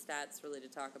have any stats really to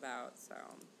talk about. So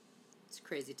it's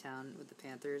crazy town with the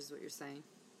Panthers, is what you're saying.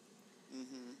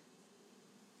 Mm-hmm.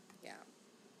 Yeah.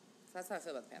 So that's how I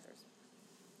feel about the Panthers.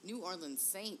 New Orleans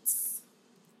Saints.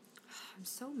 I'm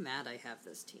so mad I have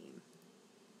this team.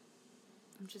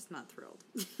 I'm just not thrilled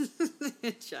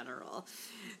in general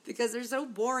because they're so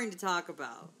boring to talk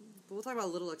about. But we'll talk about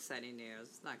a little exciting news.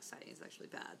 It's not exciting. It's actually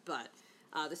bad. But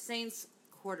the Saints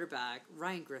quarterback,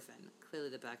 Ryan Griffin, clearly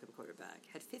the backup quarterback,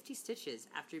 had 50 stitches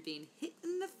after being hit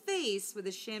in the face with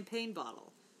a champagne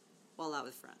bottle while out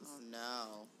with friends. Oh,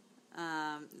 no.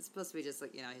 It's supposed to be just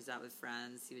he's out with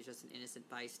friends. He was just an innocent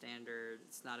bystander.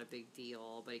 It's not a big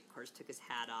deal. But he, of course, took his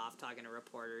hat off talking to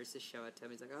reporters to show it to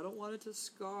him. He's like, I don't want it to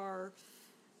scar.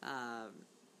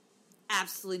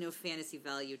 Absolutely no fantasy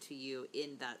value to you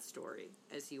in that story,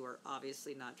 as you are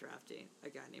obviously not drafting a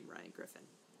guy named Ryan Griffin.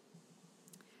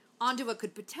 On to what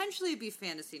could potentially be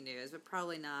fantasy news, but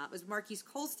probably not, was Marquise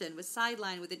Colston was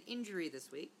sidelined with an injury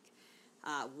this week.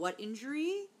 What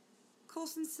injury?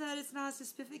 Colston said it's not a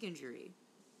specific injury,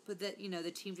 but that,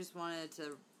 the team just wanted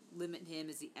to limit him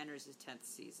as he enters his 10th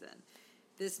season.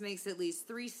 This makes at least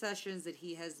 3 sessions that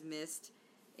he has missed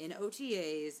in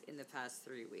OTAs in the past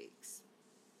 3 weeks.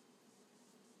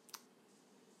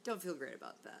 Don't feel great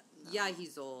about that. No. Yeah,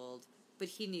 he's old, but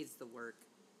he needs the work.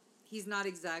 He's not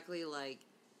exactly like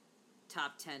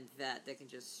top 10 vet that can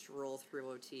just stroll through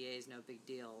OTAs, no big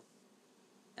deal.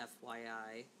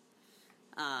 FYI.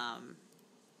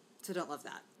 So don't love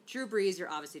that. Drew Brees,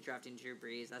 you're obviously drafting Drew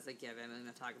Brees as a given. I'm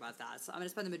going to talk about that. So I'm going to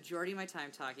spend the majority of my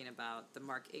time talking about the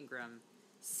Mark Ingram,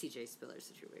 CJ Spiller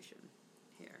situation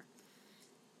here.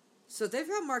 So they've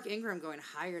got Mark Ingram going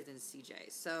higher than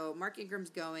CJ. So Mark Ingram's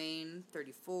going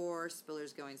 34,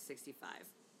 Spiller's going 65.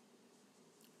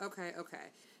 Okay.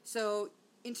 So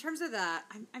in terms of that,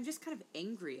 I'm just kind of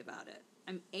angry about it.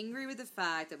 I'm angry with the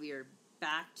fact that we are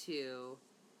back to,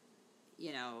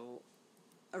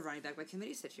 a running back by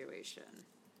committee situation.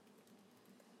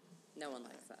 No one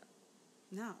likes that.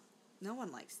 No one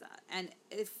likes that. And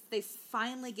if they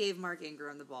finally gave Mark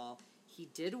Ingram the ball, he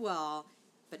did well,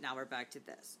 but now we're back to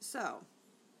this. So,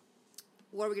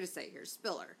 what are we going to say here?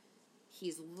 Spiller.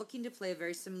 He's looking to play a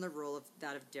very similar role of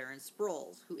that of Darren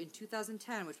Sproles, who in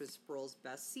 2010, which was Sproles'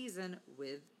 best season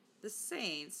with the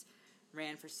Saints,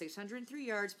 ran for 603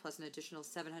 yards plus an additional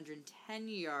 710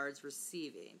 yards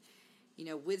receiving.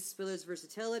 With Spiller's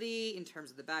versatility in terms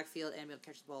of the backfield and being able to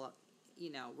catch the ball up,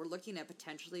 we're looking at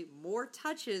potentially more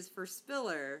touches for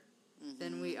Spiller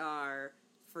than we are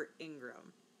for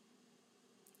Ingram.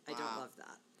 I don't love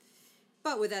that.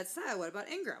 But with that said, what about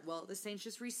Ingram? Well, the Saints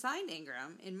just re-signed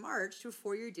Ingram in March to a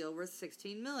 4-year deal worth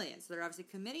 $16 million. So they're obviously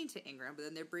committing to Ingram, but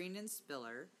then they're bringing in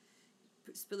Spiller.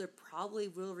 Spiller probably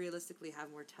will realistically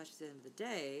have more touches at the end of the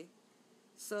day.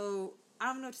 So I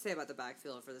don't know what to say about the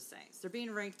backfield for the Saints. They're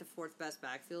being ranked the 4th best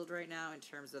backfield right now in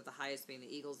terms of the highest being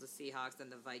the Eagles, the Seahawks, then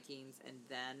the Vikings, and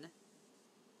then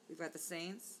we've got the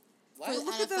Saints. For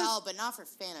NFL, but not for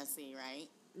fantasy, right?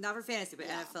 Not for fantasy, but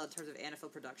NFL in terms of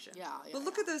NFL production. But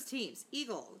look at at those teams.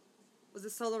 Eagle was a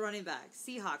solo running back.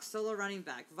 Seahawks, solo running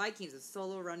back. Vikings, a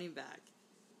solo running back.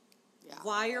 Yeah.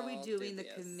 Why are we doing the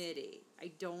committee?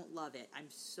 I don't love it. I'm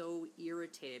so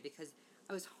irritated because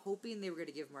I was hoping they were going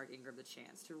to give Mark Ingram the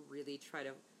chance to really try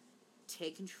to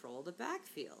take control of the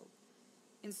backfield.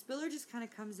 And Spiller just kind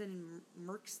of comes in and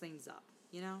murks things up,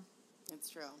 you know? It's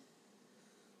true.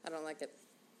 I don't like it.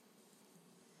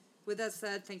 With that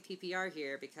said, think PPR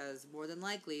here because more than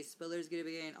likely Spiller's going to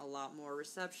be getting a lot more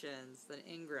receptions than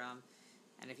Ingram.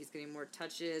 And if he's getting more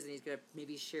touches and he's going to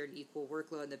maybe share an equal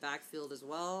workload in the backfield as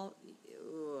well,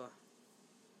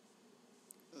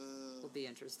 will be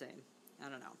interesting. I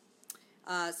don't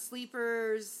know.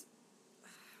 Sleepers,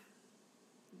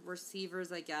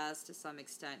 receivers, I guess, to some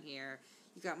extent here.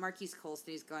 You got Marquise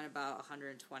Colston. He's going about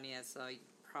 120th, so you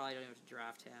probably don't have to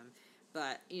draft him.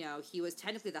 But, you know, he was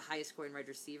technically the highest scoring wide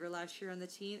receiver last year on the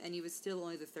team, and he was still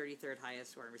only the 33rd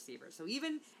highest scoring receiver. So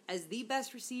even as the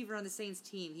best receiver on the Saints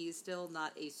team, he is still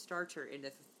not a starter in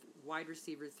the wide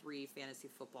receiver 3 fantasy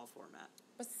football format.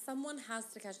 But someone has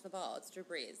to catch the ball. It's Drew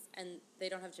Brees, and they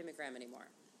don't have Jimmy Graham anymore.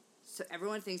 So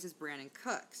everyone thinks it's Brandon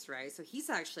Cooks, right? So he's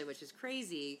actually, which is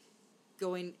crazy,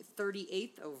 going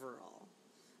 38th overall.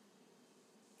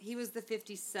 He was the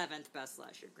 57th best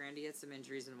last year. Granted, he had some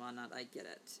injuries and whatnot. I get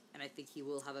it. And I think he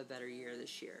will have a better year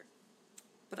this year.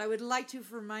 But I would like to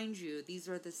remind you, these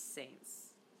are the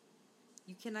Saints.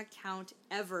 You cannot count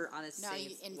ever on a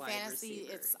Saints in wide fantasy,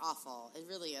 receiver. it's awful. It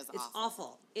really is awful. It's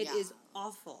awful. It is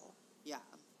awful. Yeah,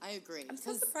 I agree. I'm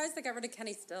so surprised they got rid of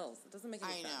Kenny Stills. It doesn't make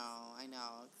any sense. I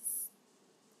know.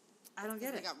 I don't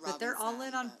get it. But they're all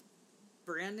in on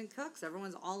Brandon Cooks.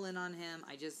 Everyone's all in on him.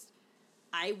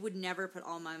 I would never put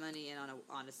all my money in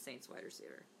on a Saints wide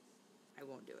receiver. I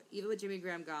won't do it. Even with Jimmy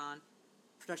Graham gone,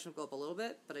 production will go up a little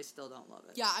bit, but I still don't love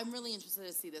it. Yeah, I'm really interested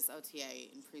to see this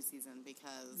OTA in preseason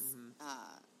because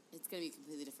it's going to be a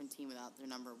completely different team without their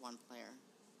number 1 player.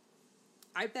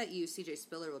 I bet you C.J.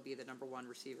 Spiller will be the number 1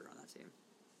 receiver on that team.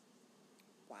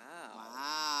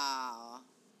 Wow.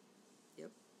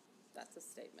 Yep. That's a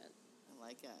statement. I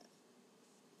like it.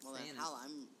 Well, then, hell,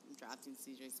 I'm drafting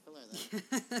C.J. Spiller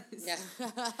then. Yeah.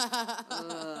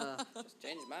 Just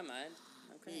changed my mind.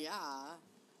 Okay. Yeah.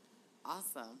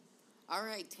 Awesome. All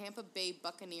right, Tampa Bay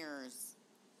Buccaneers.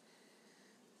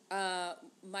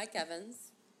 Mike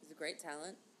Evans is a great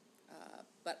talent,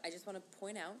 but I just want to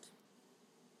point out,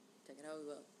 take it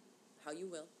how you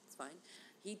will, it's fine.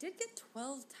 He did get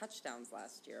 12 touchdowns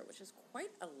last year, which is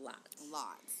quite a lot. A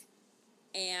lot.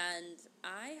 And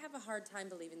I have a hard time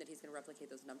believing that he's going to replicate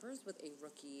those numbers with a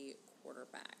rookie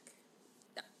quarterback.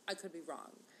 Now, I could be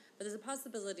wrong, but there's a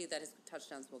possibility that his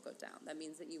touchdowns will go down. That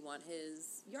means that you want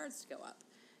his yards to go up.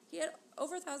 He had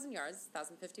over 1,000 yards,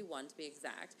 1,051 to be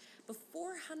exact, but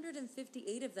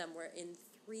 458 of them were in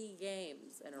 3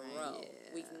 games in a row,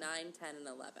 week 9, 10, and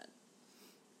 11.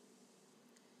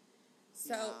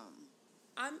 So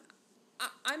I'm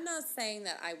not saying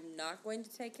that I'm not going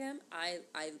to take him. I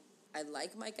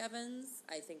like Mike Evans.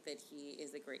 I think that he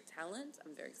is a great talent.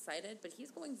 I'm very excited, but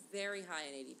he's going very high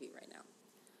in ADP right now.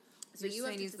 So you're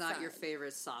saying he's not your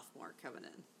favorite sophomore coming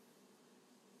in?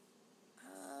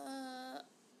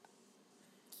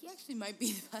 He actually might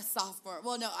be the best sophomore.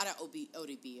 Well, no, I don't.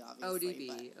 ODB,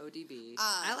 obviously. ODB.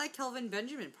 I like Kelvin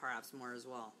Benjamin perhaps more as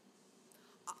well.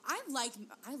 I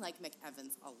like Mike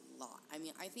Evans a lot. I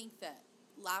mean, I think that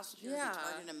last year they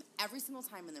targeted him every single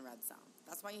time in the red zone.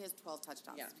 That's why he has 12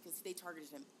 touchdowns, because they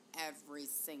targeted him every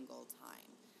single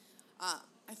time.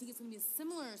 I think it's going to be a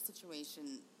similar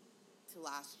situation to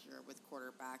last year with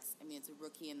quarterbacks. I mean, it's a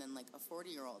rookie and then like a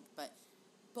 40-year-old, but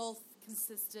both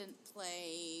consistent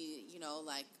play,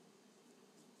 like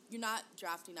you're not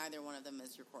drafting either one of them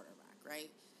as your quarterback,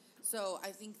 right? So I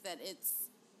think that it's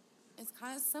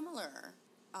kind of similar.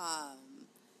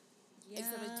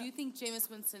 Except I do think Jameis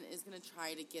Winston is going to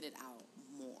try to get it out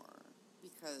more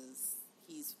because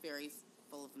he's very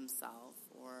full of himself,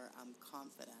 or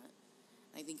confident.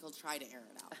 I think he'll try to air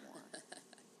it out more.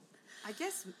 I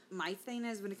guess my thing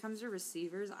is when it comes to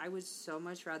receivers, I would so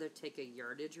much rather take a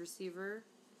yardage receiver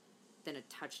than a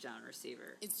touchdown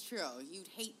receiver. It's true.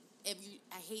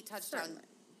 I hate touchdown.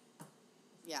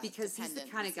 Yeah, because he's the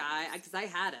kind of guy, because I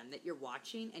had him, that you're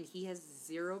watching, and he has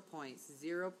 0 points.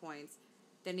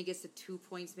 Then he gets to 2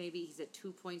 points maybe. He's at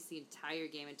 2 points the entire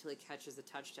game until he catches a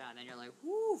touchdown, and you're like,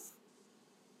 woof.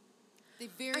 They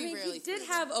very rarely. He did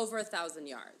have over 1,000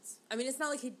 yards. I mean, it's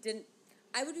not like he didn't.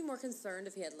 I would be more concerned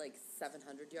if he had like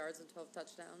 700 yards and 12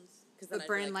 touchdowns. But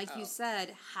Brandon, like you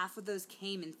said, half of those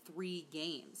came in 3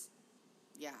 games.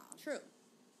 Yeah, true.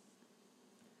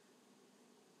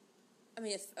 I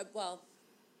mean,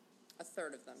 a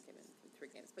third of them came in 3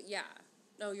 games. But yeah,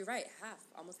 no, you're right.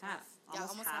 Almost half.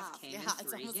 Almost half came in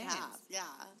 3 games. Half. Yeah,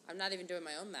 I'm not even doing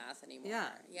my own math anymore. Yeah,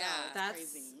 yeah, no, that's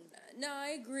crazy. No, I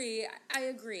agree. I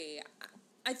agree.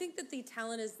 I think that the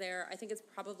talent is there. I think it's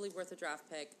probably worth a draft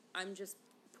pick. I'm just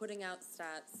putting out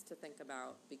stats to think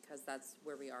about because that's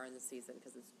where we are in the season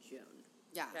because it's June.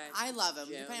 Yeah, okay? I love him.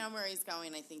 June. Depending on where he's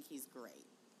going, I think he's great.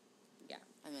 Yeah.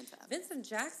 I'm into him. Vincent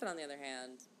Jackson, on the other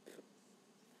hand,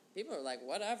 people are like,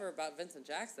 whatever about Vincent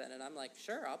Jackson. And I'm like,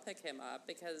 sure, I'll pick him up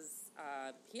because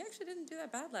he actually didn't do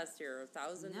that bad last year.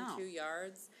 1,002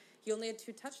 yards. He only had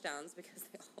 2 touchdowns because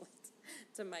they all went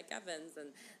to Mike Evans, and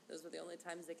those were the only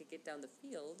times they could get down the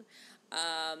field.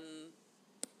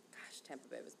 Tampa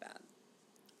Bay was bad.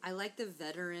 I like the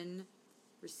veteran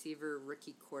receiver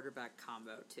rookie quarterback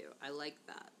combo too. I like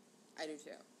that. I do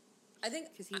too. I think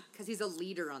because he's a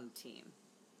leader on the team.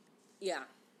 Yeah,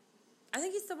 I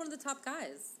think he's still one of the top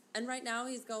guys. And right now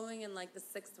he's going in like the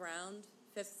 5th,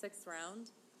 6th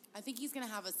round. I think he's going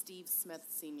to have a Steve Smith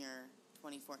Sr.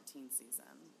 2014 season.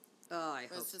 Oh, I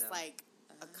hope so. It's just like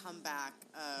a comeback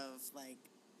of like,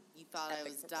 you thought I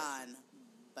was done,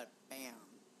 but bam.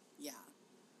 Yeah.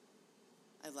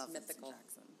 I love Mythical. Vincent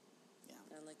Jackson. Yeah.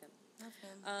 I like him. Love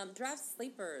him. Draft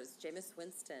sleepers. Jameis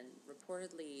Winston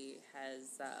reportedly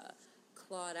has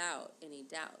clawed out any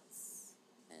doubts.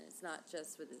 And it's not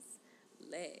just with his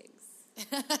legs.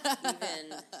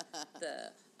 Even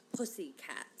the pussy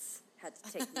cats had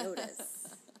to take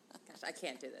notice. Gosh, I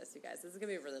can't do this, you guys. This is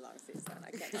going to be a really long season.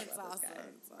 I can't talk about this guy.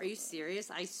 Awesome. Are you serious?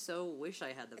 I so wish I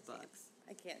had the Bucks.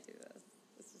 I can't do this.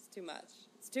 This is too much.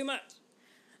 It's too much.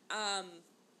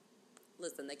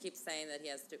 Listen, they keep saying that he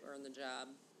has to earn the job.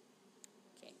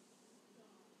 Okay.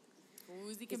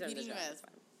 Who's he competing with?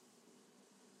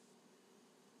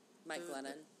 Mike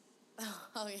Glennon.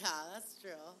 Oh, yeah, that's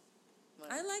true.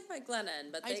 I like Mike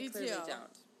Glennon, but they clearly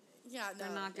don't. Yeah, no.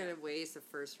 They're not going to waste a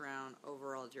 1st-round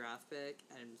overall draft pick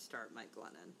and start Mike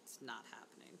Glennon. It's not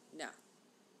happening. No.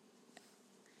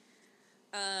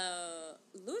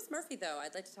 Louis Murphy, though,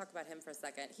 I'd like to talk about him for a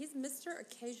second. He's Mr.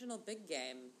 Occasional Big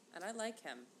Game, and I like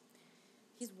him.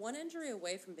 He's 1 injury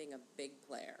away from being a big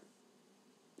player.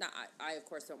 Now, I of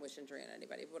course, don't wish injury on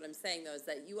anybody, but what I'm saying, though, is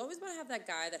that you always want to have that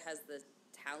guy that has the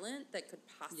talent that could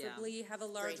possibly have a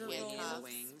larger role.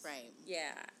 Wings. Right.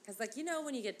 Yeah, because, like,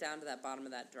 when you get down to that bottom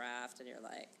of that draft and you're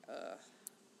like, ugh,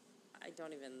 I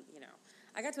don't even,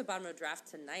 I got to the bottom of the draft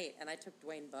tonight and I took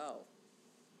Dwayne Bowe.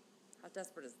 How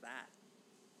desperate is that?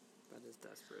 That is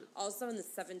desperate. Also, in the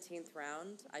 17th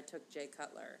round, I took Jay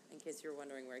Cutler, in case you're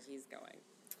wondering where he's going.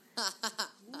 Just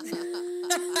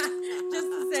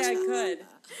to say I could.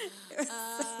 It was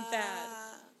so bad.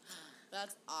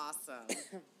 That's awesome.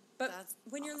 But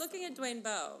when you're looking at Dwayne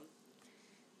Bowe,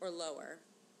 or lower,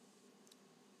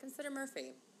 consider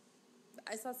Murphy.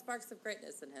 I saw sparks of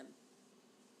greatness in him.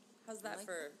 How's that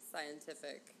for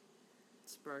scientific?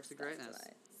 Sparks of greatness.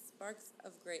 Tonight? Sparks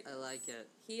of greatness. I like it.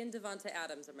 He and Devontae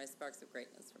Adams are my sparks of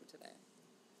greatness from today.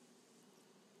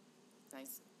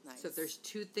 Nice. So if there's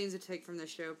 2 things to take from the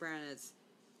show, Brandon, it's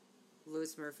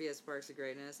Louis Murphy as Sparks of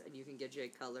Greatness, and you can get Jay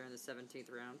Cutler in the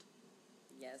 17th round.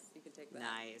 Yes, you can take that.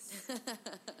 Nice.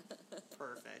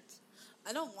 Perfect.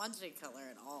 I don't want Jay Cutler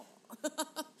at all.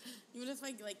 Even if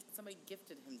somebody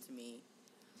gifted him to me,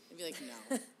 I'd be like,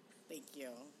 no, thank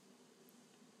you.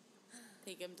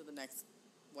 Take him to the next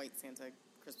White Santa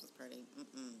Christmas party.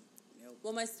 Nope.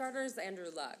 Well, my starter is Andrew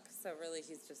Luck, so really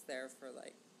he's just there for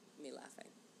me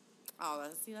laughing. Oh,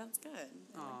 that's good. I like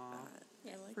that.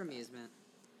 Yeah, I like for that. amusement.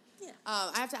 Yeah.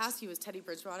 I have to ask you, is Teddy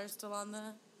Bridgewater still on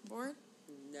the board?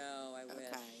 No, I wish.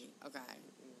 Okay.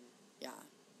 Yeah.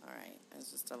 All right. I was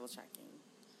just double checking.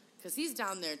 Because he's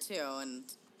down there, too, and,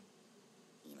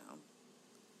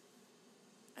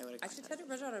 I would have Actually, Teddy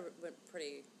Bridgewater went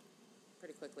pretty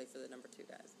quickly for the number 2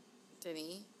 guys. Did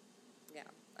he? Yeah.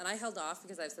 And I held off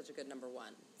because I have such a good number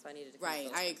 1, so I needed to... Right,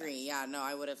 I agree. Yeah, no,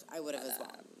 I would have as well. I would have as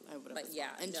well.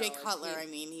 And Jay Cutler,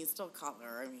 he's still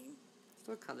Cutler.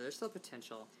 Still Cutler. There's still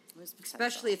potential. There's potential.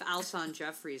 Especially if Alshon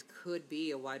Jeffries could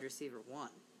be a wide receiver 1.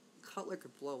 Cutler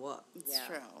could blow up. It's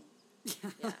true.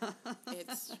 Yeah.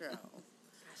 It's true.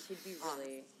 Gosh, he'd be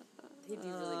really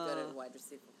good at wide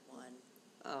receiver 1.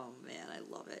 Oh, man, I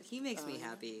love it. He makes me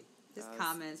happy. His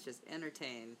comments just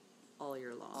entertain all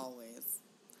year long. Always.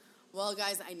 Well,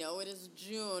 guys, I know it is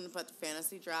June, but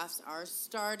fantasy drafts are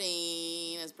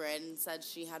starting. As Brandon said,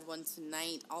 she had one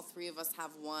tonight. All three of us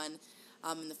have one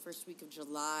in the first week of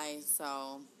July.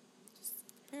 So just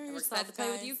prepare yourself, we're excited to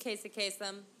play with you, Casey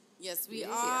Kasem. Yes, we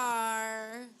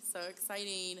are. So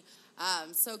exciting.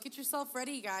 So get yourself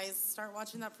ready, guys. Start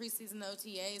watching that preseason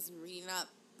OTAs and reading up.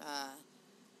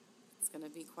 It's going to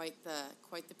be quite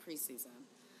the preseason.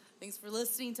 Thanks for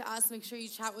listening to us. Make sure you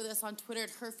chat with us on Twitter at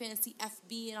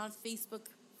HerFantasyFB and on Facebook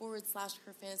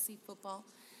 /HerFantasyFootball.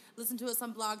 Listen to us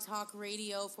on Blog Talk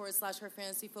Radio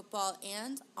 /HerFantasyFootball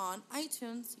and on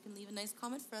iTunes. You can leave a nice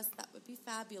comment for us. That would be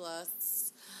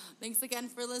fabulous. Thanks again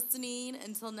for listening.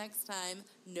 Until next time,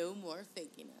 no more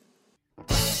faking it.